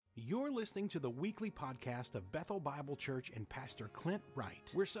You're listening to the weekly podcast of Bethel Bible Church and Pastor Clint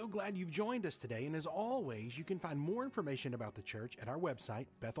Wright. We're so glad you've joined us today, and as always, you can find more information about the church at our website,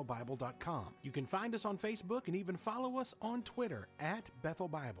 bethelbible.com. You can find us on Facebook and even follow us on Twitter at Bethel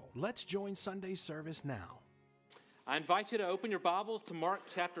Bible. Let's join Sunday's service now. I invite you to open your Bibles to Mark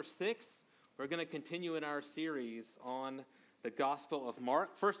chapter 6. We're going to continue in our series on the Gospel of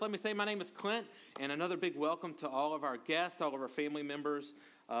Mark. First, let me say my name is Clint, and another big welcome to all of our guests, all of our family members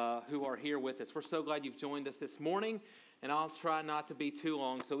who are here with us. We're so glad you've joined us this morning, and I'll try not to be too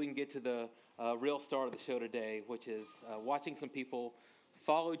long so we can get to the real start of the show today, which is watching some people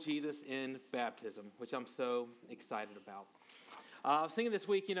follow Jesus in baptism, which I'm so excited about. I was thinking this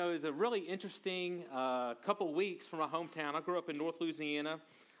week, it was a really interesting couple weeks from my hometown. I grew up in North Louisiana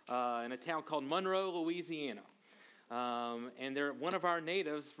in a town called Monroe, Louisiana. And one of our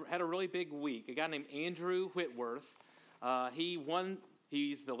natives had a really big week. A guy named Andrew Whitworth.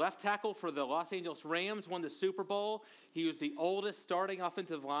 He's the left tackle for the Los Angeles Rams, won the Super Bowl. He was the oldest starting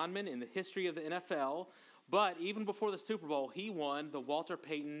offensive lineman in the history of the NFL. But even before the Super Bowl, he won the Walter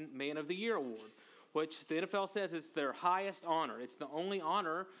Payton Man of the Year Award, which the NFL says is their highest honor. It's the only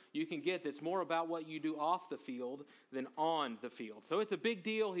honor you can get that's more about what you do off the field than on the field. So it's a big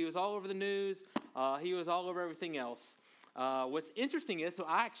deal. He was all over the news. He was all over everything else. What's interesting is,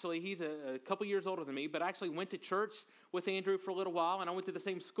 he's a couple years older than me, but I actually went to church with Andrew for a little while, and I went to the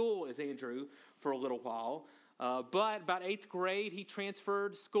same school as Andrew for a little while. But about 8th grade, he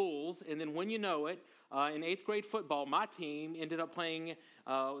transferred schools, and then when you know it, in 8th grade football, my team ended up playing,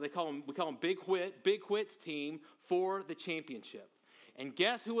 we call him Big Whit's team for the championship. And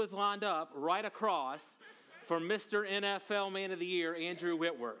guess who was lined up right across for Mr. NFL Man of the Year, Andrew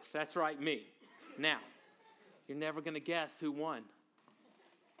Whitworth? That's right, me. Now, you're never going to guess who won.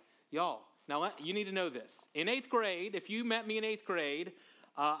 Y'all, now you need to know this. In 8th grade, if you met me in 8th grade,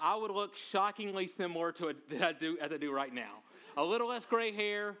 I would look shockingly similar to as I do right now. A little less gray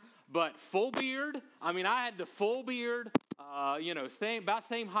hair, but full beard. I had the full beard, about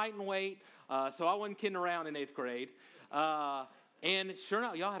same height and weight, so I wasn't kidding around in 8th grade. And sure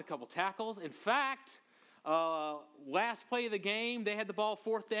enough, y'all had a couple tackles. In fact, last play of the game, they had the ball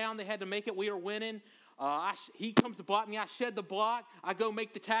 4th down. They had to make it. We were winning. He comes to block me. I shed the block. I go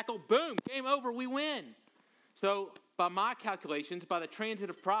make the tackle. Boom, game over. We win. So by my calculations, by the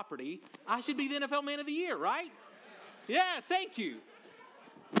transitive property, I should be the NFL Man of the Year, right? Yes, thank you.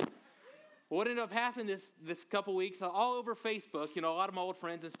 What ended up happening this couple weeks, all over Facebook, a lot of my old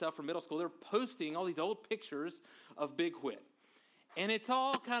friends and stuff from middle school, they're posting all these old pictures of Big Whit. And it's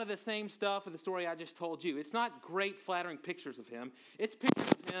all kind of the same stuff of the story I just told you. It's not great, flattering pictures of him. It's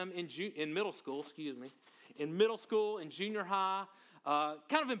pictures of him in middle school, in middle school, in junior high,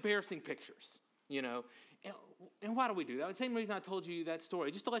 kind of embarrassing pictures, And why do we do that? The same reason I told you that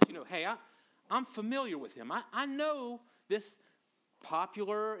story, just to let you know, hey, I'm familiar with him. I know this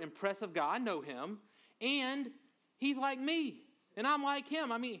popular, impressive guy. I know him, and he's like me, and I'm like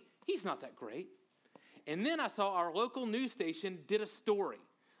him. He's not that great. And then I saw our local news station did a story.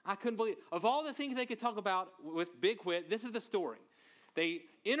 I couldn't believe it. Of all the things they could talk about with Big Whit, this is the story. They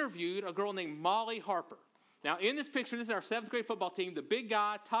interviewed a girl named Molly Harper. Now, in this picture, this is our 7th grade football team. The big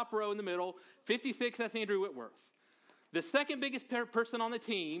guy, top row in the middle, 56, that's Andrew Whitworth. The second biggest person on the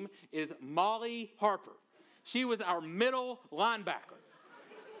team is Molly Harper. She was our middle linebacker.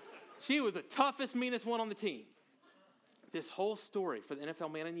 She was the toughest, meanest one on the team. This whole story for the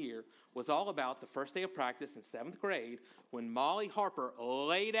NFL Man of the Year was all about the first day of practice in 7th grade when Molly Harper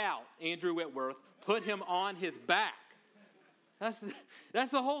laid out Andrew Whitworth, put him on his back.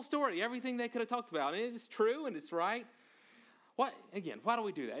 That's the whole story, everything they could have talked about. And it's true and it's right. Why do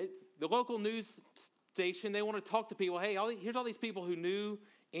we do that? The local news station, they want to talk to people. Hey, here's all these people who knew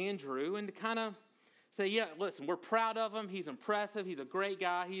Andrew, and to kind of say, yeah, listen, we're proud of him. He's impressive. He's a great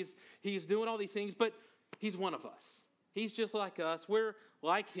guy. He's doing all these things, but he's one of us. He's just like us. We're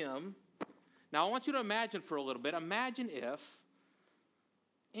like him. Now, I want you to imagine for a little bit. Imagine if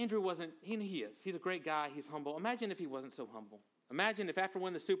Andrew wasn't, he is. He's a great guy. He's humble. Imagine if he wasn't so humble. Imagine if after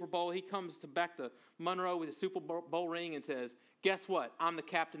winning the Super Bowl, he comes back to Monroe with a Super Bowl ring and says, guess what? I'm the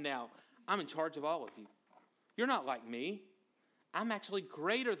captain now. I'm in charge of all of you. You're not like me. I'm actually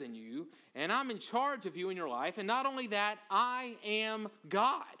greater than you, and I'm in charge of you in your life. And not only that, I am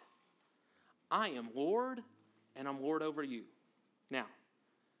God. I am Lord, and I'm Lord over you. Now,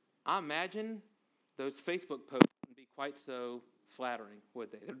 I imagine those Facebook posts wouldn't be quite so flattering,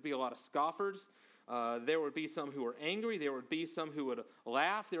 would they? There'd be a lot of scoffers. There would be some who were angry. There would be some who would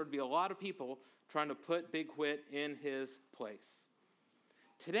laugh. There would be a lot of people trying to put Big Whit in his place.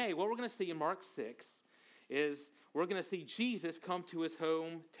 Today, what we're going to see in Mark 6 is we're going to see Jesus come to his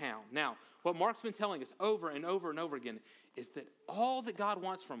hometown. Now, what Mark's been telling us over and over and over again is that all that God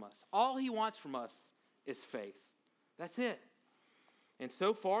wants from us, all he wants from us is faith. That's it. And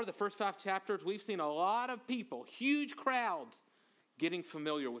so far, the first 5 chapters, we've seen a lot of people, huge crowds, getting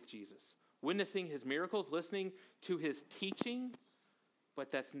familiar with Jesus, witnessing his miracles, listening to his teaching,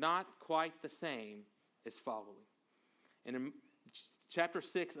 but that's not quite the same as following. And in chapter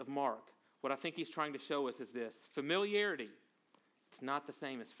 6 of Mark, what I think he's trying to show us is this: familiarity, it's not the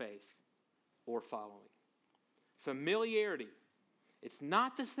same as faith or following. Familiarity, it's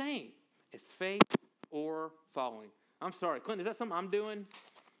not the same as faith or following. I'm sorry, Clint, is that something I'm doing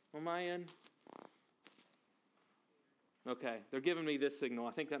on my end? Okay, they're giving me this signal.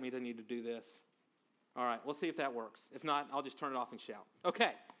 I think that means I need to do this. All right, we'll see if that works. If not, I'll just turn it off and shout.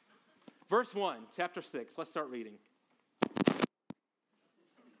 Okay, verse 1, chapter 6. Let's start reading.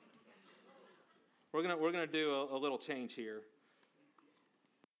 We're gonna do a little change here.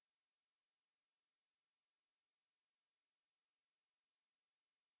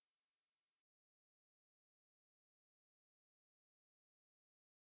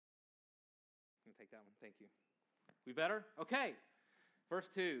 Take that one. Thank you. We better? Okay. Verse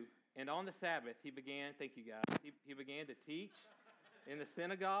 2. And on the Sabbath he began, thank you guys, he began to teach in the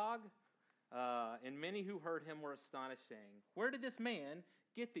synagogue, and many who heard him were astonished, saying, "Where did this man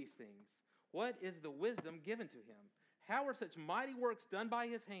get these things? What is the wisdom given to him? How are such mighty works done by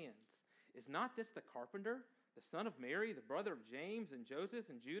his hands? Is not this the carpenter, the son of Mary, the brother of James and Joseph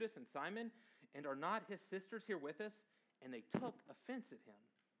and Judas and Simon? And are not his sisters here with us?" And they took offense at him.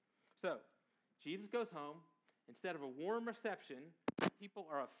 So, Jesus goes home. Instead of a warm reception, people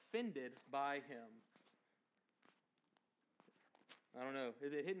are offended by him. I don't know.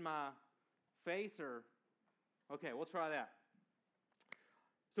 Is it hitting my face or? Okay, we'll try that.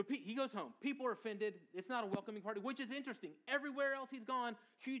 So he goes home. People are offended. It's not a welcoming party, which is interesting. Everywhere else he's gone,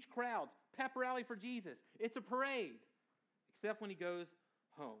 huge crowds, pep rally for Jesus. It's a parade, except when he goes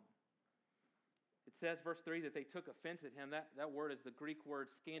home. It says, verse 3, that they took offense at him. That word is the Greek word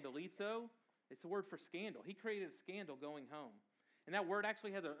scandalizo. It's the word for scandal. He created a scandal going home. And that word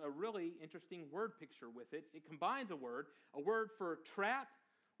actually has a really interesting word picture with it. It combines a word for trap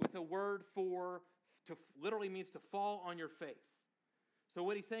with a word for, literally means to fall on your face. So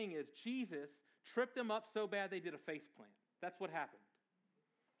what he's saying is Jesus tripped them up so bad they did a face plant. That's what happened.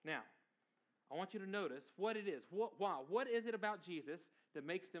 Now, I want you to notice what it is. What is it about Jesus that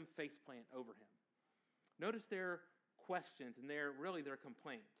makes them face plant over him? Notice their questions and their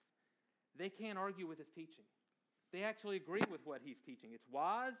complaints. They can't argue with his teaching. They actually agree with what he's teaching. It's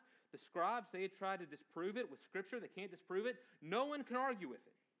wise. The scribes, they had tried to disprove it with Scripture. They can't disprove it. No one can argue with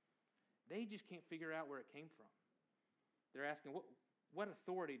it. They just can't figure out where it came from. They're asking, what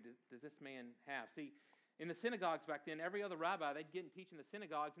authority does this man have? See, in the synagogues back then, every other rabbi, they'd get and teach in the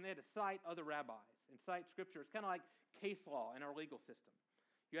synagogues, and they had to cite other rabbis and cite Scripture. It's kind of like case law in our legal system.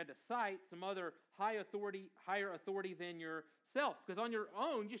 You had to cite some other higher authority than yourself, because on your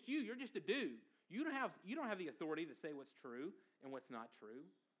own, you're just a dude. You don't have the authority to say what's true and what's not true.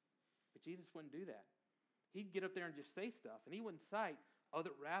 But Jesus wouldn't do that. He'd get up there and just say stuff, and he wouldn't cite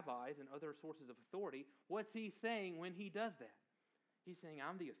other rabbis and other sources of authority. What's he saying when he does that? He's saying,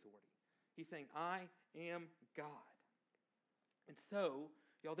 I'm the authority. He's saying, I am God. And so,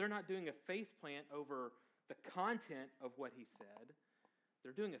 y'all, they're not doing a face plant over the content of what he said.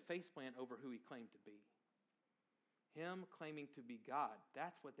 They're doing a face plant over who he claimed to be. Him claiming to be God.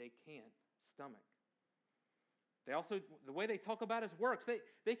 That's what they can't stomach. They also, the way they talk about his works,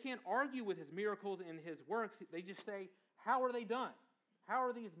 they can't argue with his miracles and his works. They just say, how are they done? How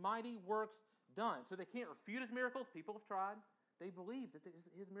are these mighty works done? So they can't refute his miracles. People have tried. They believe that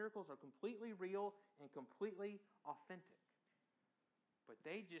his miracles are completely real and completely authentic. But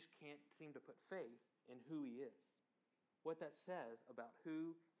they just can't seem to put faith in who he is. What that says about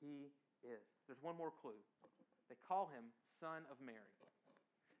who he is. There's one more clue. They call him Son of Mary.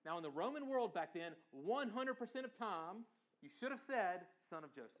 Now, in the Roman world back then, 100% of time, you should have said Son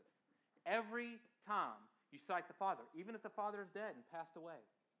of Joseph. Every time you cite the father, even if the father is dead and passed away,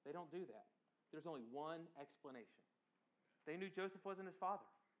 they don't do that. There's only one explanation. They knew Joseph wasn't his father.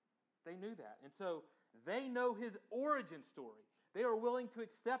 They knew that. And so they know his origin story. They are willing to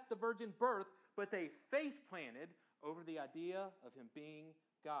accept the virgin birth, but they face planted over the idea of him being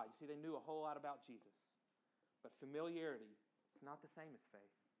God. You see, they knew a whole lot about Jesus. But familiarity is not the same as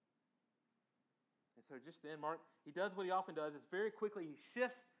faith. And so just then, Mark, he does what he often does, is very quickly he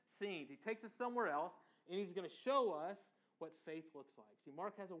shifts scenes. He takes us somewhere else, and he's going to show us what faith looks like. See,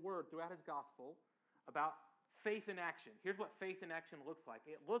 Mark has a word throughout his gospel about faith in action. Here's what faith in action looks like.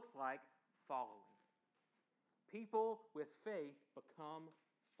 It looks like following. People with faith become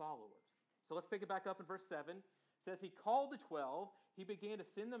followers. So let's pick it back up in verse 7. It says, he called the 12. He began to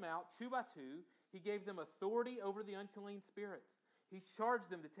send them out 2 by 2. He gave them authority over the unclean spirits. He charged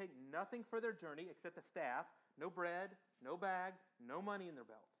them to take nothing for their journey except a staff, no bread, no bag, no money in their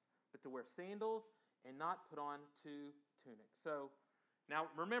belts, but to wear sandals and not put on 2 tunics. So now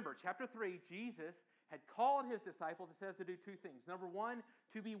remember, chapter 3, Jesus had called his disciples, it says, to do 2 things. Number 1,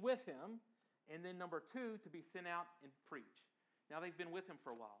 to be with him, and then number 2, to be sent out and preach. Now they've been with him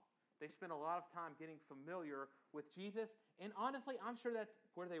for a while. They've spent a lot of time getting familiar with Jesus, and honestly, I'm sure that's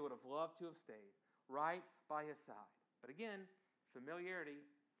where they would have loved to have stayed, right by his side. But again, familiarity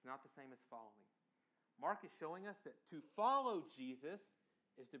is not the same as following. Mark is showing us that to follow Jesus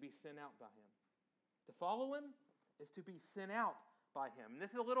is to be sent out by him. To follow him is to be sent out by him. And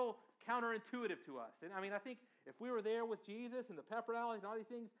this is a little counterintuitive to us. And I think if we were there with Jesus and the pep rallies and all these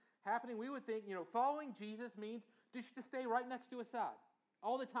things happening, we would think, following Jesus means just to stay right next to his side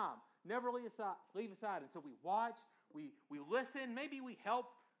all the time. Never leave aside. And so we watch, we listen, maybe we help,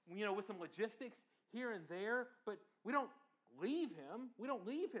 with some logistics here and there, but we don't leave him. We don't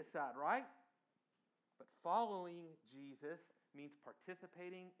leave his side, right? But following Jesus means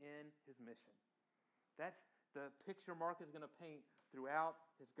participating in his mission. That's the picture Mark is going to paint throughout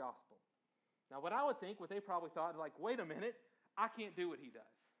his gospel. Now, what they probably thought is like, wait a minute, I can't do what he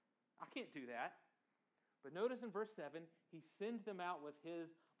does. I can't do that. But notice in verse 7, he sends them out with his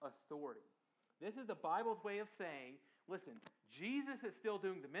authority. This is the Bible's way of saying, listen, Jesus is still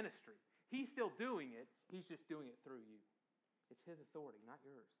doing the ministry. He's still doing it. He's just doing it through you. It's his authority, not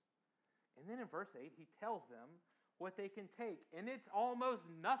yours. And then in verse 8, he tells them what they can take. And it's almost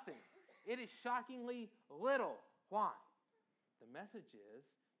nothing. It is shockingly little. Why? The message is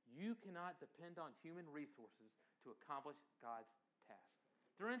you cannot depend on human resources to accomplish God's task.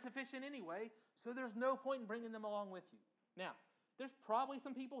 They're insufficient anyway, so there's no point in bringing them along with you. Now, there's probably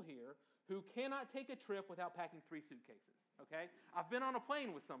some people here who cannot take a trip without packing 3 suitcases, okay? I've been on a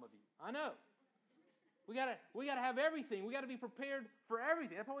plane with some of you. I know. We gotta have everything. We gotta be prepared for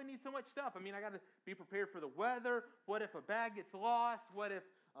everything. That's why we need so much stuff. I gotta be prepared for the weather. What if a bag gets lost? What if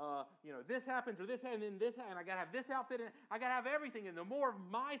this happens or this and then this, and I gotta have this outfit, and I gotta have everything. And the more of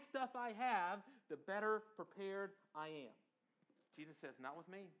my stuff I have, the better prepared I am. Jesus says, not with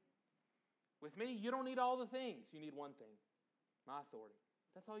me. With me, you don't need all the things. You need one thing, my authority.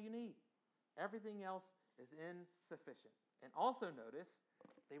 That's all you need. Everything else is insufficient. And also notice,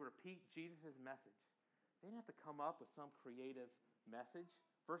 they repeat Jesus' message. They didn't have to come up with some creative message.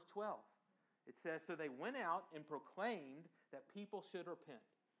 Verse 12, it says, so they went out and proclaimed that people should repent.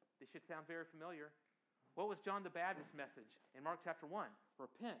 This should sound very familiar. What was John the Baptist's message in Mark chapter 1?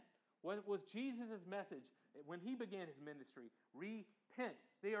 Repent. What was Jesus' message when he began his ministry? Repent.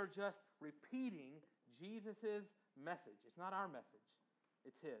 They are just repeating Jesus' message. It's not our message.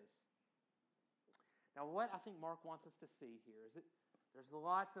 It's his. Now, what I think Mark wants us to see here is that there's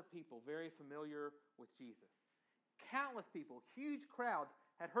lots of people very familiar with Jesus. Countless people, huge crowds,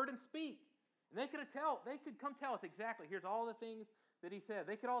 had heard him speak. And they could come tell us exactly, here's all the things that he said.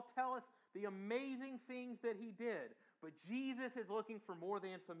 They could all tell us the amazing things that he did. But Jesus is looking for more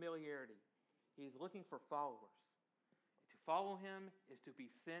than familiarity. He's looking for followers. To follow him is to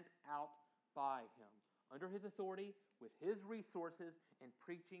be sent out by him, under his authority, with his resources, and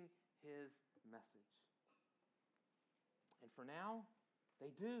preaching his message. And for now,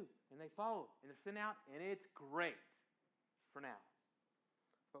 they do, and they follow, and they're sent out, and it's great for now.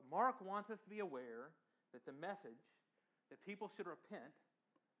 But Mark wants us to be aware that the message that people should repent,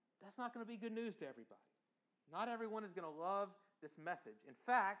 that's not going to be good news to everybody. Not everyone is going to love this message. In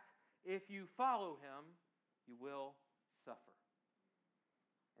fact, if you follow him, you will suffer.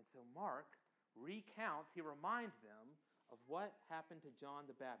 And so Mark recounts, he reminds them of what happened to John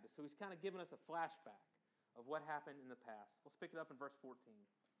the Baptist. So he's kind of giving us a flashback of what happened in the past. Let's pick it up in verse 14.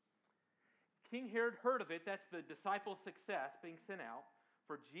 King Herod heard of it, that's the disciples' success being sent out,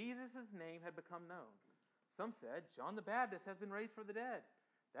 for Jesus' name had become known. Some said, John the Baptist has been raised from the dead.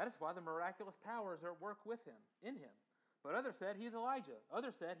 That is why the miraculous powers are at work in him. But others said he is Elijah.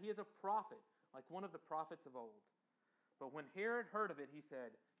 Others said he is a prophet, like one of the prophets of old. But when Herod heard of it, he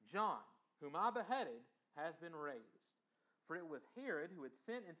said, John, whom I beheaded, has been raised. For it was Herod who had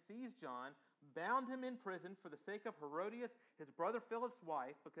sent and seized John, bound him in prison for the sake of Herodias, his brother Philip's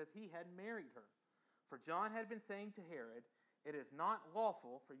wife, because he had married her. For John had been saying to Herod, it is not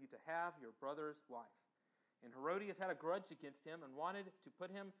lawful for you to have your brother's wife. And Herodias had a grudge against him and wanted to put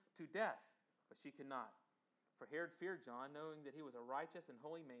him to death, but she could not. For Herod feared John, knowing that he was a righteous and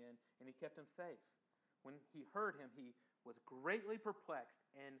holy man, and he kept him safe. When he heard him, he was greatly perplexed,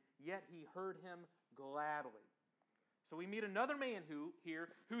 and yet he heard him gladly. So we meet another man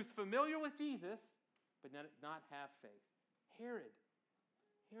who's familiar with Jesus, but not have faith. Herod.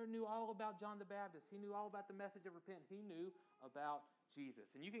 Herod knew all about John the Baptist. He knew all about the message of repentance. He knew about Jesus.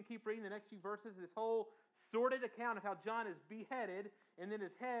 And you can keep reading the next few verses, this whole sordid account of how John is beheaded, and then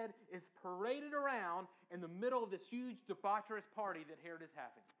his head is paraded around in the middle of this huge debaucherous party that Herod is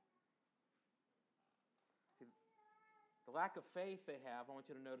having. See, the lack of faith they have, I want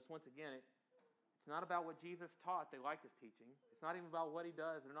you to notice once again, it's not about what Jesus taught. They like this teaching. It's not even about what he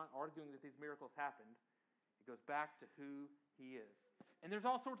does. They're not arguing that these miracles happened. It goes back to who he is. And there's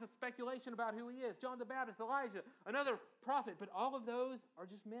all sorts of speculation about who he is. John the Baptist, Elijah, another prophet. But all of those are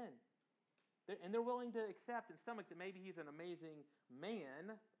just men. And they're willing to accept and stomach that maybe he's an amazing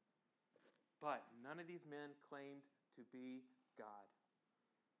man. But none of these men claimed to be God.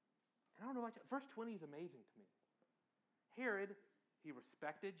 And I don't know about you. Verse 20 is amazing to me. Herod, he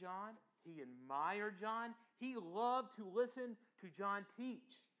respected John. He admired John. He loved to listen to John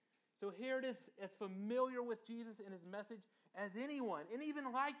teach. So Herod is as familiar with Jesus and his message as anyone, and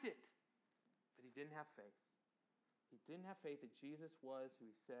even liked it. But he didn't have faith. He didn't have faith that Jesus was who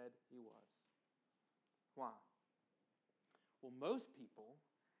he said he was. Why? Well, most people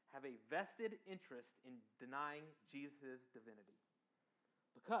have a vested interest in denying Jesus' divinity.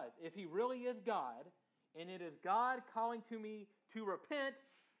 Because if he really is God, and it is God calling to me to repent,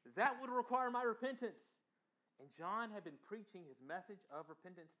 that would require my repentance. And John had been preaching his message of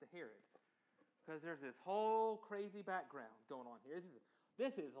repentance to Herod. Because there's this whole crazy background going on here.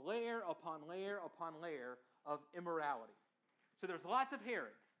 This is layer upon layer upon layer of immorality. So there's lots of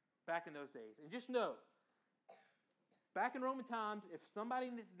Herods back in those days. And just know, back in Roman times, if somebody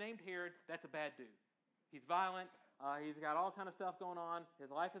is named Herod, that's a bad dude. He's violent. He's got all kind of stuff going on. His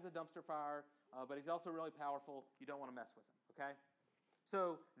life is a dumpster fire. But he's also really powerful. You don't want to mess with him, okay?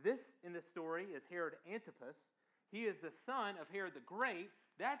 So this, in this story, is Herod Antipas. He is the son of Herod the Great.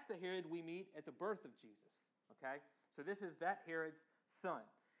 That's the Herod we meet at the birth of Jesus, okay? So this is that Herod's son.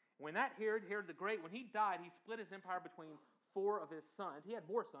 When that Herod the Great, when he died, he split his empire between 4 of his sons. He had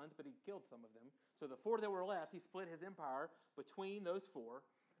more sons, but he killed some of them. So the 4 that were left, he split his empire between those 4.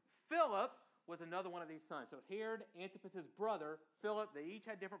 Philip was another one of these sons. So Herod Antipas' brother, Philip, they each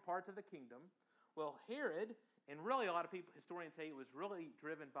had different parts of the kingdom. Well, Herod, and really a lot of people, historians say it was really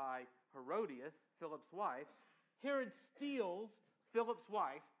driven by Herodias, Philip's wife. Herod steals Philip's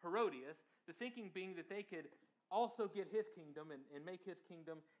wife, Herodias, the thinking being that they could also get his kingdom and make his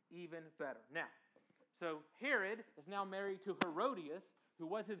kingdom even better. Now, so Herod is now married to Herodias, who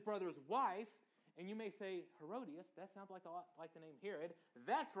was his brother's wife. And you may say, Herodias, that sounds like a lot like the name Herod.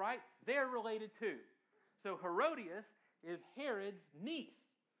 That's right, they're related too. So Herodias is Herod's niece.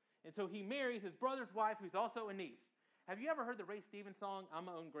 And so he marries his brother's wife, who's also a niece. Have you ever heard the Ray Stevens song, I'm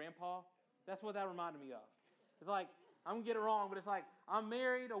My Own Grandpa? That's what that reminded me of. It's like, I'm going to get it wrong, but it's like, I'm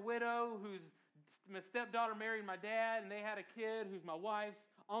married, a widow, whose my stepdaughter married my dad, and they had a kid who's my wife's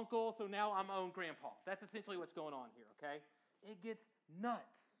uncle, so now I'm my own grandpa. That's essentially what's going on here, okay? It gets nuts.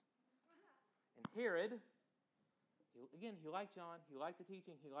 And Herod, he liked John, he liked the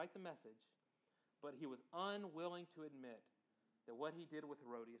teaching, he liked the message, but he was unwilling to admit that what he did with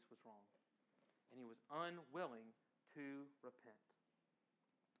Herodias was wrong. And he was unwilling to repent.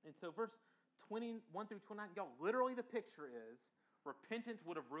 And so verse 21 through 29, y'all, literally the picture is repentance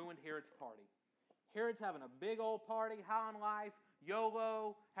would have ruined Herod's party. Herod's having a big old party, high on life,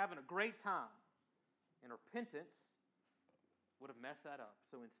 YOLO, having a great time. And repentance would have messed that up.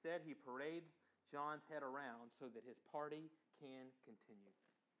 So instead, he parades John's head around so that his party can continue.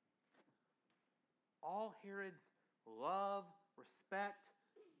 All Herod's love, respect,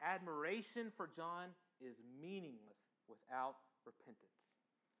 admiration for John is meaningless without repentance.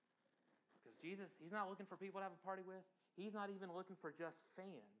 Because Jesus, he's not looking for people to have a party with. He's not even looking for just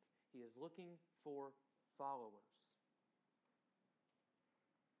fans. He is looking for followers.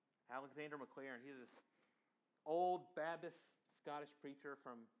 Alexander Maclaren, he's this old Baptist Scottish preacher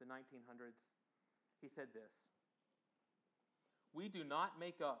from the 1900s. He said this: "We do not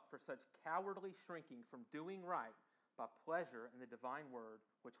make up for such cowardly shrinking from doing right by pleasure in the divine word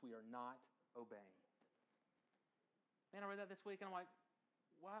which we are not obeying." Man, I read that this week and I'm like,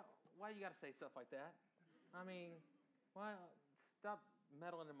 why you got to say stuff like that? I mean, why? Stop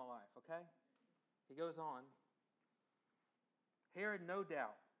meddling in my life, okay? He goes on. Herod, no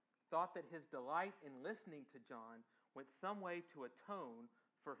doubt, thought that his delight in listening to John went some way to atone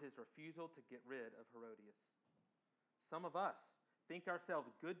for his refusal to get rid of Herodias. Some of us think ourselves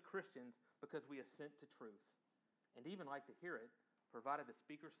good Christians because we assent to truth, and even like to hear it, provided the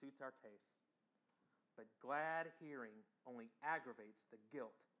speaker suits our tastes. But glad hearing only aggravates the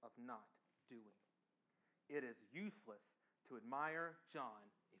guilt of not doing. it is useless to admire John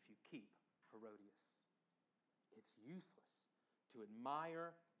if you keep Herodias. It's useless to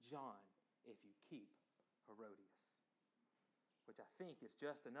admire John if you keep Herodias. Which I think is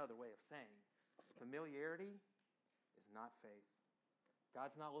just another way of saying familiarity is not faith.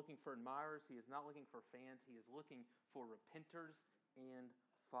 God's not looking for admirers. He is not looking for fans. He is looking for repenters and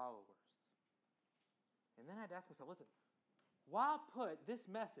followers. And then I had to ask myself, listen, why put this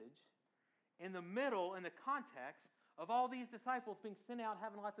message in the middle, in the context of all these disciples being sent out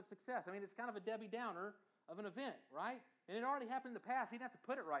having lots of success? I mean, it's kind of a Debbie Downer of an event, right? And it already happened in the past. He didn't have to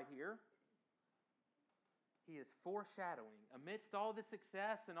put it right here. He is foreshadowing, amidst all the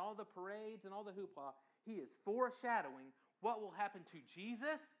success and all the parades and all the hoopla, he is foreshadowing what will happen to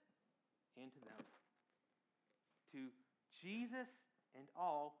Jesus and to them. To Jesus and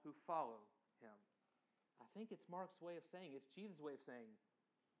all who follow him. I think it's Mark's way of saying, it's Jesus' way of saying,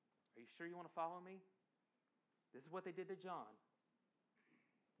 are you sure you want to follow me? This is what they did to John.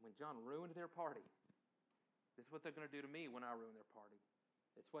 When John ruined their party. This is what they're going to do to me when I ruin their party.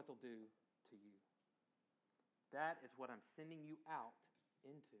 It's what they'll do to you. That is what I'm sending you out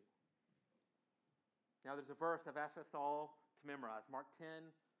into. Now there's a verse I've asked us all to memorize. Mark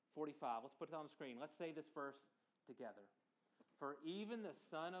 10:45. Let's put it on the screen. Let's say this verse together. For even the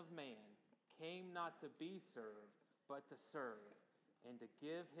Son of Man came not to be served, but to serve, and to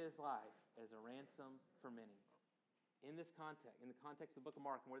give his life as a ransom for many. In this context, in the context of the book of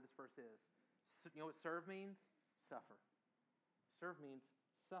Mark and where this verse is, you know what serve means? Suffer. Serve means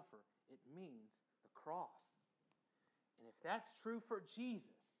suffer. It means the cross. And if that's true for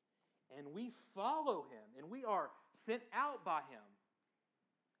Jesus, and we follow him, and we are sent out by him,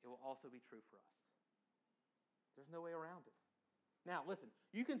 it will also be true for us. There's no way around it. Now, listen,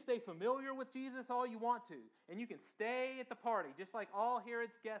 you can stay familiar with Jesus all you want to, and you can stay at the party just like all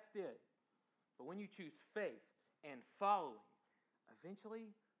Herod's guests did. But when you choose faith and following,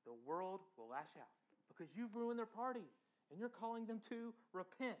 eventually the world will lash out because you've ruined their party, and you're calling them to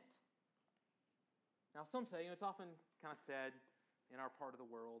repent. Now, some say, it's often kind of said in our part of the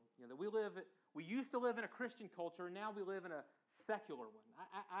world, that we used to live in a Christian culture, and now we live in a secular one.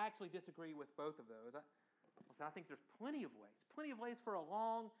 I actually disagree with both of those. I think there's plenty of ways for a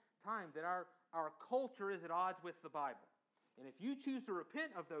long time that our culture is at odds with the Bible. And if you choose to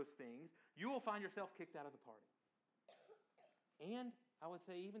repent of those things, you will find yourself kicked out of the party. And I would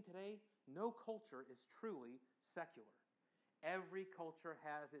say even today, no culture is truly secular. Every culture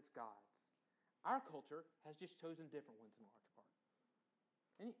has its gods. Our culture has just chosen different ones in large part.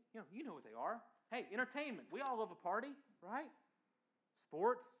 And you know what they are. Hey, entertainment. We all love a party, right?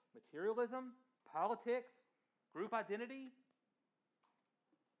 Sports, materialism, politics, group identity.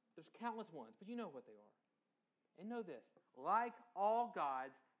 There's countless ones, but you know what they are. And know this, like all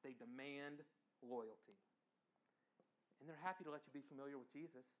gods, they demand loyalty. And they're happy to let you be familiar with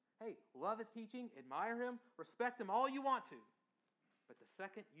Jesus. Hey, love his teaching, admire him, respect him all you want to. But the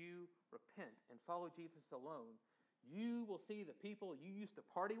second you repent and follow Jesus alone, you will see the people you used to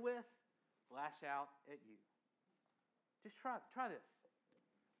party with lash out at you. Just try this.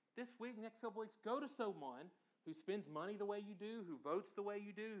 This week, next couple weeks, go to someone who spends money the way you do, who votes the way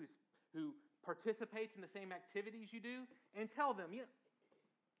you do, who participates in the same activities you do, and tell them, hey,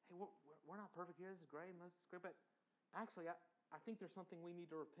 we're not perfect here. This is great. But actually, I think there's something we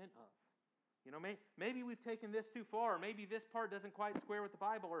need to repent of. Maybe we've taken this too far, or maybe this part doesn't quite square with the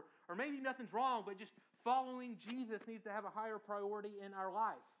Bible, or maybe nothing's wrong, but just following Jesus needs to have a higher priority in our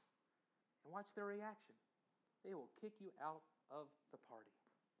life. And watch their reaction. They will kick you out of the party.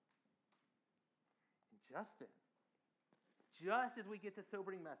 And just then, just as we get this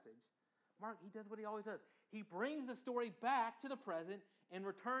sobering message, Mark, he does what he always does. He brings the story back to the present and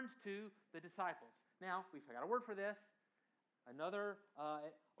returns to the disciples. Now, we've got a word for this. Another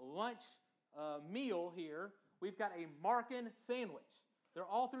lunch meal here. We've got a Markan sandwich. They're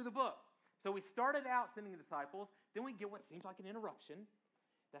all through the book. So we started out sending the disciples. Then we get what seems like an interruption.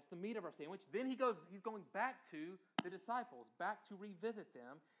 That's the meat of our sandwich. Then he's going back to the disciples, back to revisit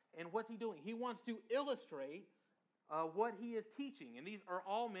them. And what's he doing? He wants to illustrate what he is teaching. And these are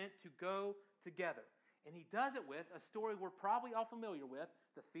all meant to go together. And he does it with a story we're probably all familiar with,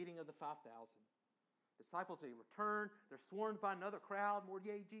 the feeding of the 5,000. Disciples, they return. They're swarmed by another crowd. More,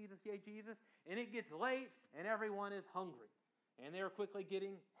 yay, Jesus, yay, Jesus. And it gets late, and everyone is hungry. And they are quickly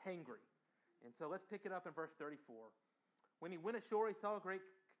getting hangry. And so let's pick it up in verse 34. When he went ashore, he saw a great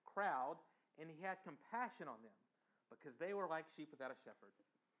crowd, and he had compassion on them, because they were like sheep without a shepherd.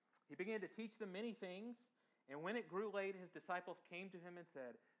 He began to teach them many things, and when it grew late, his disciples came to him and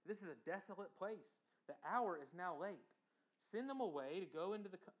said, "This is a desolate place. The hour is now late. send them away to go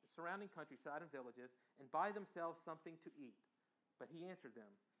into the surrounding countryside and villages and buy themselves something to eat. But he answered them,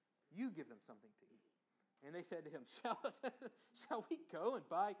 you give them something to eat. And they said to him, shall we go and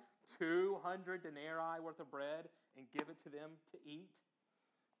buy 200 denarii worth of bread and give it to them to eat?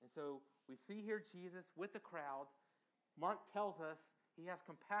 And so we see here Jesus with the crowds. Mark tells us he has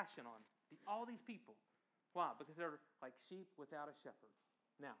compassion on all these people. Why? Because they're like sheep without a shepherd.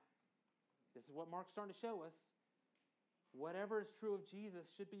 Now, this is what Mark's starting to show us. Whatever is true of Jesus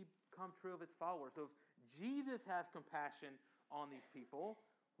should become true of his followers. So if Jesus has compassion on these people,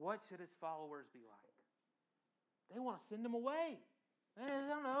 what should his followers be like? They want to send them away.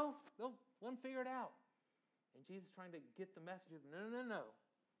 I don't know. They'll let them figure it out. And Jesus is trying to get the message of, no.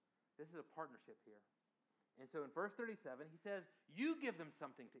 This is a partnership here. And so in verse 37, he says, you give them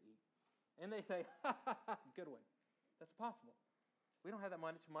something to eat. And they say, good one. That's possible. We don't have that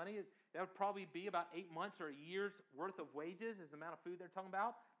much money. That would probably be about 8 months or a year's worth of wages is the amount of food they're talking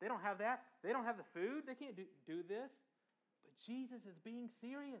about. They don't have that. They don't have the food. They can't do this. But Jesus is being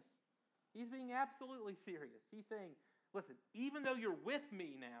serious. He's being absolutely serious. He's saying, listen, even though you're with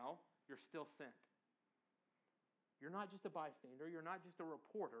me now, you're still sent. You're not just a bystander. You're not just a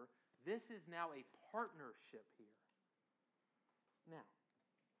reporter. This is now a partnership here. Now,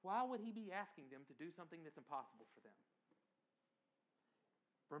 why would he be asking them to do something that's impossible for them?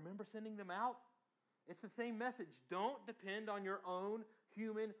 Remember sending them out? It's the same message. Don't depend on your own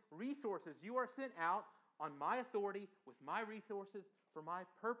human resources. You are sent out on my authority with my resources for my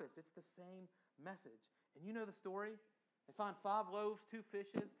purpose. It's the same message. And you know the story. They find 5 loaves, 2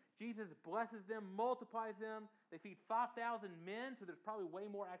 fishes. Jesus blesses them, multiplies them. They feed 5,000 men, so there's probably way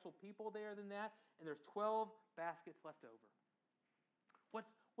more actual people there than that. And there's 12 baskets left over.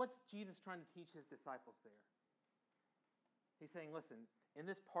 What's Jesus trying to teach his disciples there? He's saying, listen, in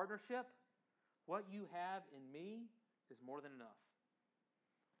this partnership, what you have in me is more than enough.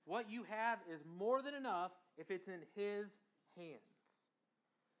 What you have is more than enough if it's in his hands.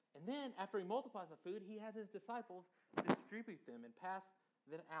 And then, after he multiplies the food, he has his disciples distribute them and pass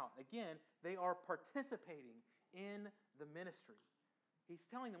them out. Again, they are participating in the ministry. He's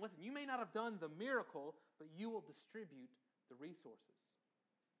telling them, listen, you may not have done the miracle, but you will distribute the resources.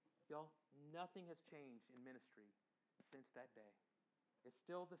 Y'all, nothing has changed in ministry since that day. It's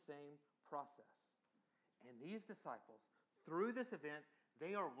still the same process. And these disciples, through this event,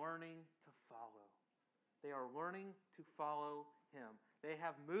 they are learning to follow. They are learning to follow him. They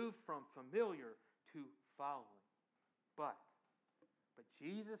have moved from familiar to following. But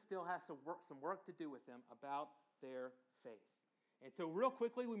Jesus still has some work to do with them about their faith. And so real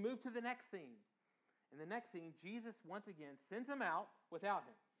quickly, we move to the next scene. In the next scene, Jesus once again sends them out without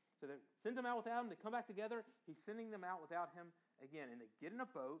him. So they send them out without him. They come back together. He's sending them out without him again. And they get in a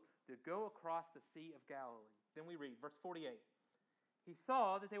boat to go across the Sea of Galilee. Then we read, verse 48. He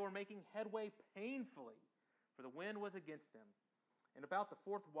saw that they were making headway painfully, for the wind was against them. And about the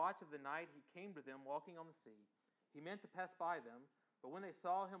 4th watch of the night, he came to them walking on the sea. He meant to pass by them, but when they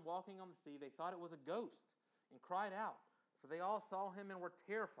saw him walking on the sea, they thought it was a ghost and cried out, for they all saw him and were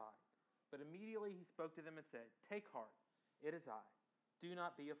terrified. But immediately he spoke to them and said, take heart, it is I. Do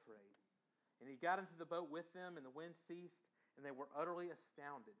not be afraid. And he got into the boat with them, and the wind ceased, and they were utterly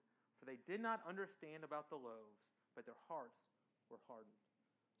astounded, for they did not understand about the loaves, but their hearts were hardened.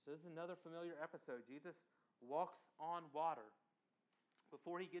 So this is another familiar episode. Jesus walks on water.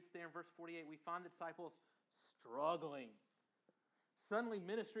 Before he gets there in verse 48, we find the disciples struggling. Suddenly,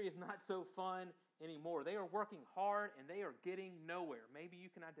 ministry is not so fun anymore. They are working hard, and they are getting nowhere. Maybe you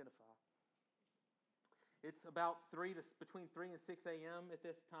can identify. It's about between 3 and 6 a.m. at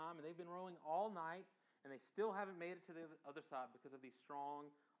this time, and they've been rowing all night, and they still haven't made it to the other side because of these strong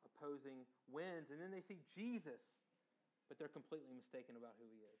opposing winds. And then they see Jesus, but they're completely mistaken about who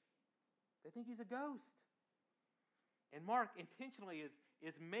he is. They think he's a ghost. And Mark intentionally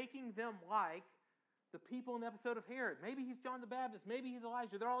is making them like the people in the episode of Herod. Maybe he's John the Baptist. Maybe he's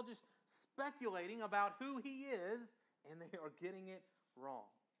Elijah. They're all just speculating about who he is, and they are getting it wrong.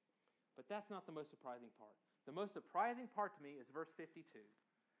 But that's not the most surprising part. The most surprising part to me is verse 52,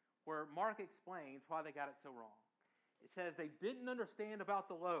 where Mark explains why they got it so wrong. It says they didn't understand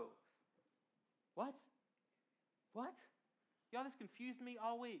about the loaves. What? Y'all, this confused me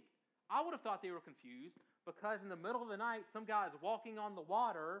all week. I would have thought they were confused because in the middle of the night, some guy is walking on the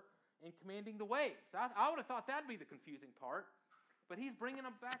water and commanding the waves. I would have thought that'd be the confusing part. But he's bringing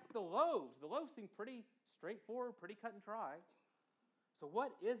them back the loaves. The loaves seem pretty straightforward, pretty cut and dry. So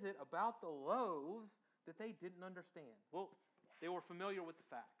what is it about the loaves that they didn't understand? Well, they were familiar with the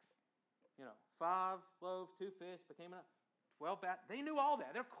facts. 5 loaves, 2 fish became enough. 12 bat. They knew all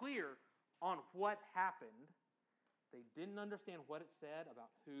that. They're clear on what happened. They didn't understand what it said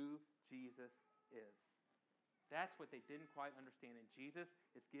about who Jesus is. That's what they didn't quite understand. And Jesus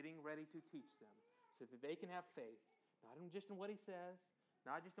is getting ready to teach them so that they can have faith, not just in what he says,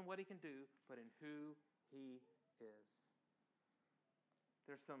 not just in what he can do, but in who he is.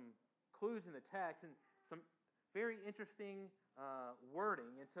 There's some clues in the text and some very interesting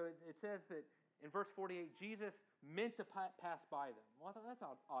wording. And so it says that in verse 48, Jesus meant to pass by them. Well, I thought that's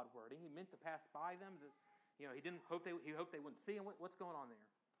odd wording. He meant to pass by them. He hoped they wouldn't see him. What's going on there?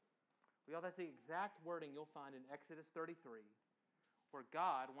 Well, that's the exact wording you'll find in Exodus 33, where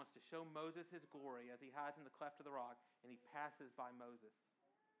God wants to show Moses his glory as he hides in the cleft of the rock, and he passes by Moses.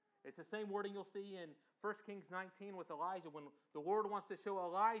 It's the same wording you'll see in 1 Kings 19 with Elijah, when the Lord wants to show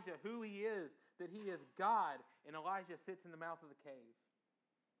Elijah who he is, that he is God, and Elijah sits in the mouth of the cave.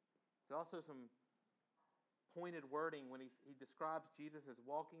 There's also some pointed wording when he describes Jesus as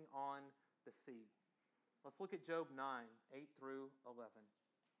walking on the sea. Let's look at Job 9, 8 through 11.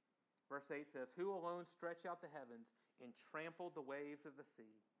 Verse 8 says, "Who alone stretched out the heavens and trampled the waves of the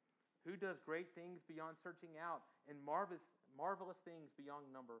sea? Who does great things beyond searching out and marvelous things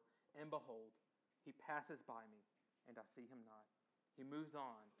beyond number? And behold, he passes by me, and I see him not. He moves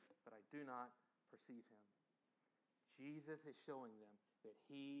on, but I do not perceive him." Jesus is showing them that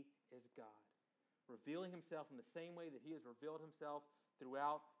he is God, revealing himself in the same way that he has revealed himself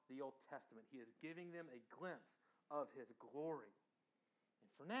throughout the Old Testament. He is giving them a glimpse of his glory. And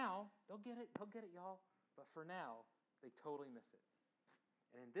for now, they'll get it, y'all. But for now, they totally miss it.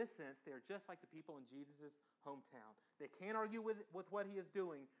 And in this sense, they are just like the people in Jesus' hometown. They can't argue with what he is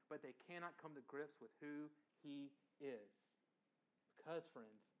doing, but they cannot come to grips with who he is. Because,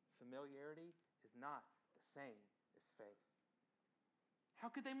 friends, familiarity is not the same as faith. How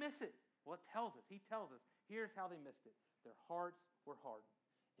could they miss it? Well, it tells us. He tells us. Here's how they missed it. Their hearts were hardened.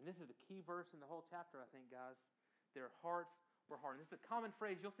 And this is the key verse in the whole chapter, I think, guys. Their hearts were hardened. This is a common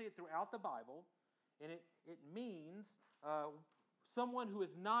phrase. You'll see it throughout the Bible. And it means someone who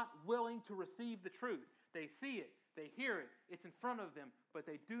is not willing to receive the truth. They see it. They hear it. It's in front of them. But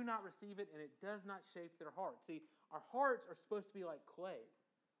they do not receive it, and it does not shape their heart. See, our hearts are supposed to be like clay.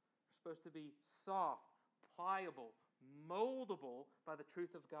 They're supposed to be soft, pliable, moldable by the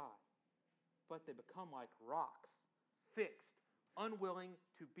truth of God. But they become like rocks, fixed, unwilling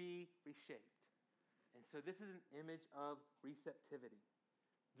to be reshaped. And so this is an image of receptivity.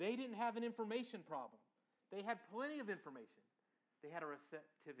 They didn't have an information problem. They had plenty of information. They had a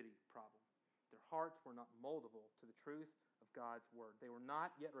receptivity problem. Their hearts were not moldable to the truth of God's word. They were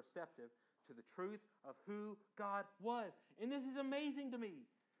not yet receptive to the truth of who God was. And this is amazing to me.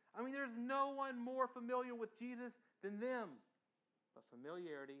 I mean, there's no one more familiar with Jesus than them. But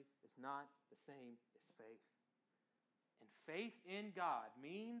familiarity is not the same as faith. And faith in God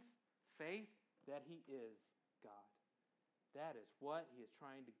means faith that he is God. That is what he is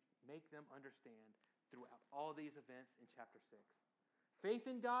trying to make them understand throughout all these events in chapter 6. Faith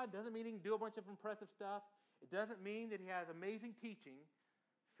in God doesn't mean he can do a bunch of impressive stuff. It doesn't mean that he has amazing teaching.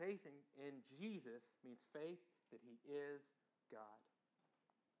 Faith in Jesus means faith that he is God.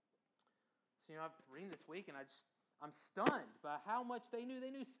 So, I'm reading this week and I'm stunned by how much they knew. They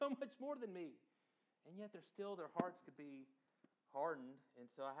knew so much more than me. And yet their hearts could be hardened. And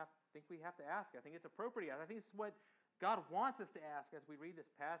so I think we have to ask. I think it's appropriate. I think it's what God wants us to ask as we read this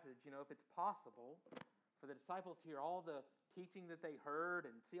passage. If it's possible for the disciples to hear all the teaching that they heard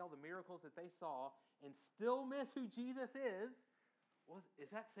and see all the miracles that they saw and still miss who Jesus is, is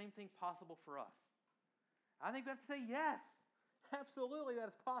that same thing possible for us? I think we have to say yes. Absolutely,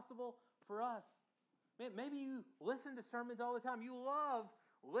 that is possible for us. Man, maybe you listen to sermons all the time. You love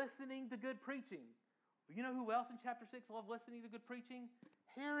listening to good preaching. But you know who else in chapter 6 loved listening to good preaching?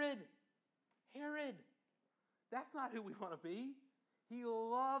 Herod. That's not who we want to be. He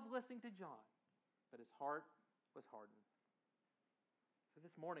loved listening to John, but his heart was hardened. So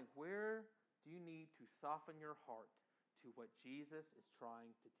this morning, where do you need to soften your heart to what Jesus is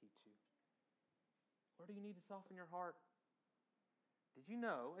trying to teach you? Where do you need to soften your heart? Did you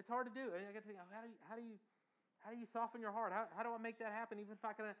know? It's hard to do. I got to think, how do you soften your heart? How do I make that happen, even if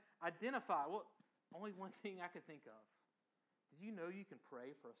I can identify? Well, only one thing I could think of. Did you know you can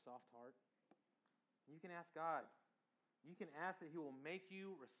pray for a soft heart? You can ask God. You can ask that he will make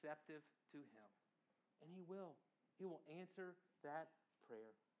you receptive to him. And he will. He will answer that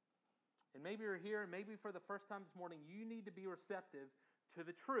prayer. And maybe you're here, and maybe for the first time this morning, you need to be receptive to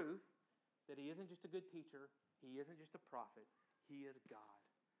the truth that he isn't just a good teacher, he isn't just a prophet, he is God,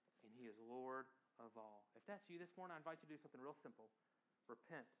 and he is Lord of all. If that's you this morning, I invite you to do something real simple.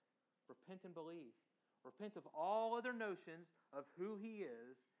 Repent. Repent and believe. Repent of all other notions of who he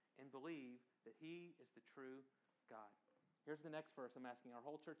is and believe that he is the true God. Here's the next verse I'm asking our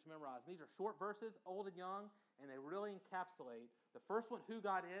whole church to memorize. These are short verses, old and young, and they really encapsulate the first one, who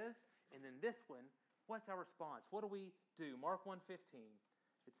God is, and then this one, what's our response? What do we do? Mark 1:15,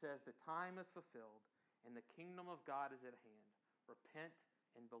 it says, the time is fulfilled, and the kingdom of God is at hand. Repent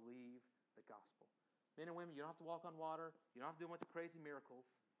and believe the gospel. Men and women, you don't have to walk on water. You don't have to do a bunch of crazy miracles.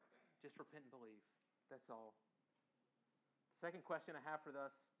 Just repent and believe. That's all. The second question I have for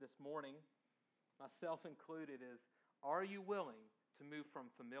us this morning, myself included, is, are you willing to move from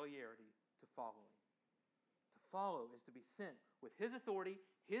familiarity to following? To follow is to be sent with His authority,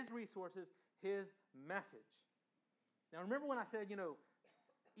 His resources, His message. Now, remember when I said,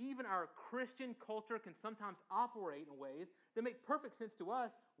 even our Christian culture can sometimes operate in ways that make perfect sense to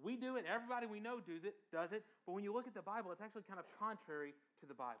us. We do it. Everybody we know does it. But when you look at the Bible, it's actually kind of contrary to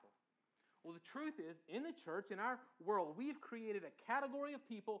the Bible. Well, the truth is, in the church, in our world, we've created a category of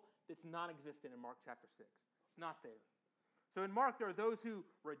people that's non-existent in Mark chapter 6. It's not there. So in Mark, there are those who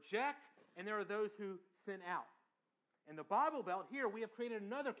reject, and there are those who send out. In the Bible Belt here, we have created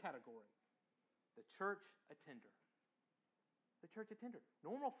another category, the church attender. The church attender.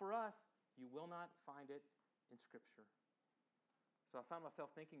 Normal for us, you will not find it in Scripture. So I found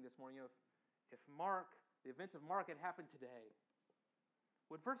myself thinking this morning, if Mark, the events of Mark had happened today,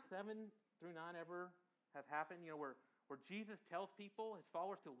 would verse 7 through 9 ever have happened? Where Jesus tells people, His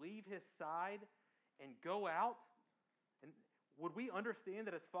followers, to leave His side and go out? And would we understand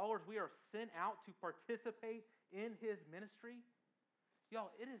that as followers, we are sent out to participate in His ministry?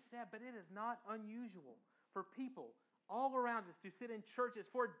 Y'all, it is sad, but it is not unusual for people all around us to sit in churches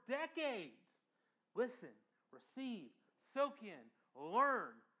for decades, listen, receive, soak in,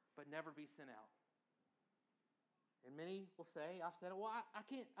 learn, but never be sent out. And many will say, I've said it, well,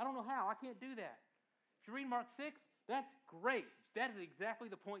 I don't know how, I can't do that. If you read Mark 6, that's great. That is exactly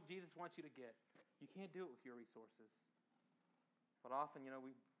the point Jesus wants you to get. You can't do it with your resources. But often,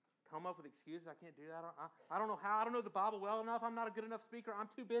 we come up with excuses. I can't do that. I don't know how. I don't know the Bible well enough. I'm not a good enough speaker. I'm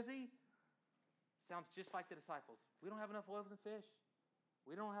too busy. Sounds just like the disciples. We don't have enough loaves and fish.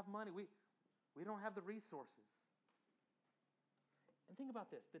 We don't have money. We don't have the resources. And think about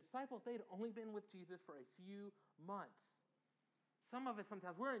this. The disciples, they had only been with Jesus for a few months. Some of us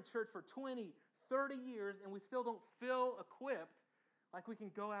sometimes, we're in church for 20, 30 years, and we still don't feel equipped like we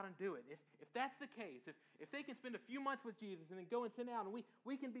can go out and do it. If that's the case, if they can spend a few months with Jesus and then go and send out, and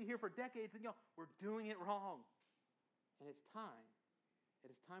we can be here for decades, then we're doing it wrong. And it's time.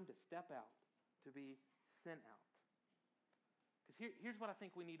 It is time to step out, to be sent out. Because here's what I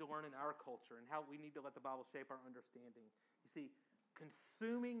think we need to learn in our culture and how we need to let the Bible shape our understanding. You see,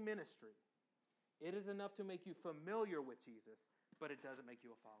 consuming ministry, it is enough to make you familiar with Jesus, but it doesn't make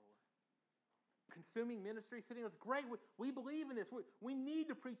you a follower. Consuming ministry, sitting, that's great. We believe in this. We need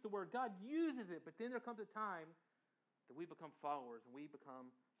to preach the word. God uses it, but then there comes a time that we become followers and we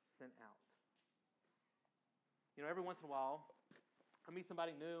become sent out. Every once in a while, I meet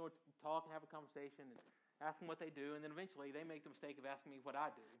somebody new or talk and have a conversation and ask them what they do, and then eventually they make the mistake of asking me what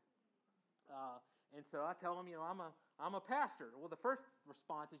I do. And so I tell them, I'm a pastor. Well, the first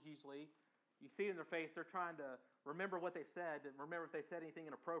response is usually, you see it in their face, they're trying to remember what they said, and remember if they said anything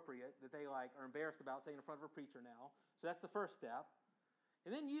inappropriate that they are embarrassed about saying in front of a preacher now. So that's the first step. And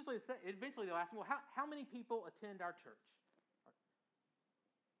then eventually they'll ask me, well, how many people attend our church?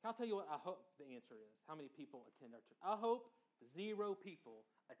 I'll tell you what I hope the answer is. How many people attend our church? I hope 0 people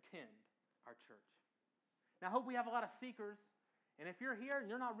attend our church. Now, I hope we have a lot of seekers. And if you're here and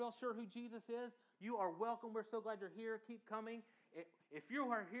you're not real sure who Jesus is, you are welcome. We're so glad you're here. Keep coming. If you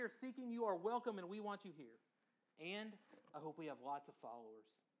are here seeking, you are welcome, and we want you here. And I hope we have lots of followers.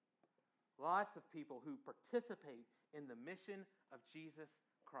 Lots of people who participate in the mission of Jesus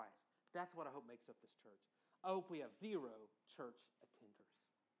Christ. That's what I hope makes up this church. I hope we have 0 church attenders.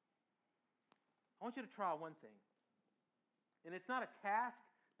 I want you to try one thing. And it's not a task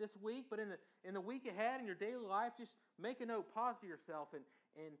this week, but in the week ahead, in your daily life, just make a note, pause to yourself, and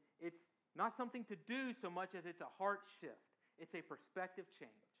it's not something to do so much as it's a heart shift. It's a perspective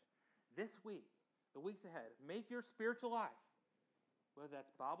change. This week, the weeks ahead, make your spiritual life, whether that's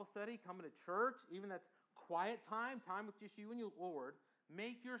Bible study, coming to church, even that's quiet time with just you and your Lord,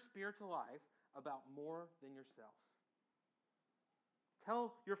 make your spiritual life about more than yourself.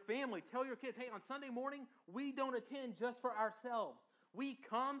 Tell your family, tell your kids, hey, on Sunday morning, we don't attend just for ourselves. We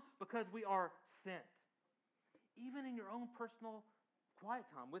come because we are sent. Even in your own personal quiet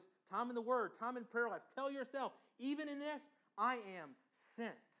time, with time in the Word, time in prayer life, tell yourself, even in this, I am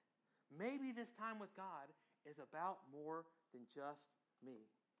sent. Maybe this time with God is about more than just me.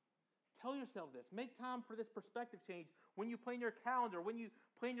 Tell yourself this. Make time for this perspective change. When you plan your calendar, when you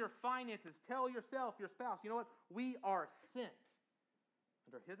plan your finances, tell yourself, your spouse, you know what? We are sent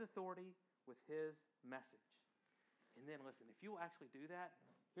under His authority with His message. And then listen, if you will actually do that,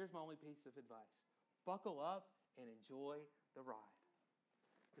 here's my only piece of advice. Buckle up and enjoy the ride.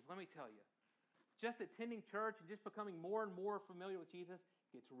 Because let me tell you, just attending church and just becoming more and more familiar with Jesus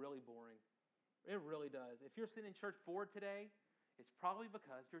gets really boring. It really does. If you're sitting in church bored today, it's probably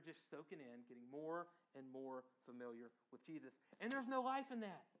because you're just soaking in, getting more and more familiar with Jesus. And there's no life in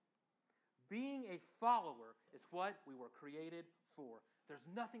that. Being a follower is what we were created for. There's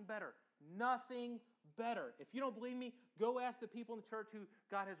nothing better. Nothing better. If you don't believe me, go ask the people in the church who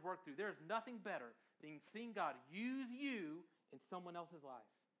God has worked through. There's nothing better than seeing God use you in someone else's life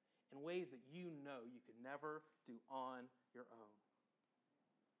in ways that you know you could never do on your own.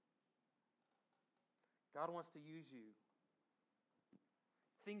 God wants to use you.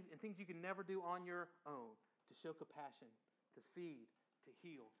 Things you can never do on your own, to show compassion, to feed, to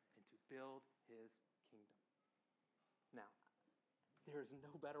heal, and to build His kingdom. Now, there is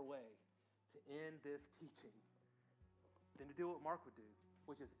no better way to end this teaching than to do what Mark would do,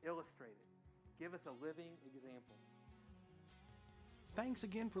 which is illustrate it. Give us a living example. Thanks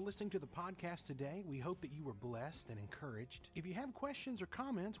again for listening to the podcast today. We hope that you were blessed and encouraged. If you have questions or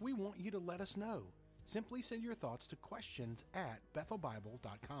comments, we want you to let us know. Simply send your thoughts to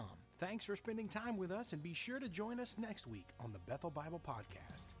questions@bethelbible.com. Thanks for spending time with us, and be sure to join us next week on the Bethel Bible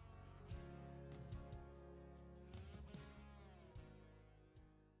Podcast.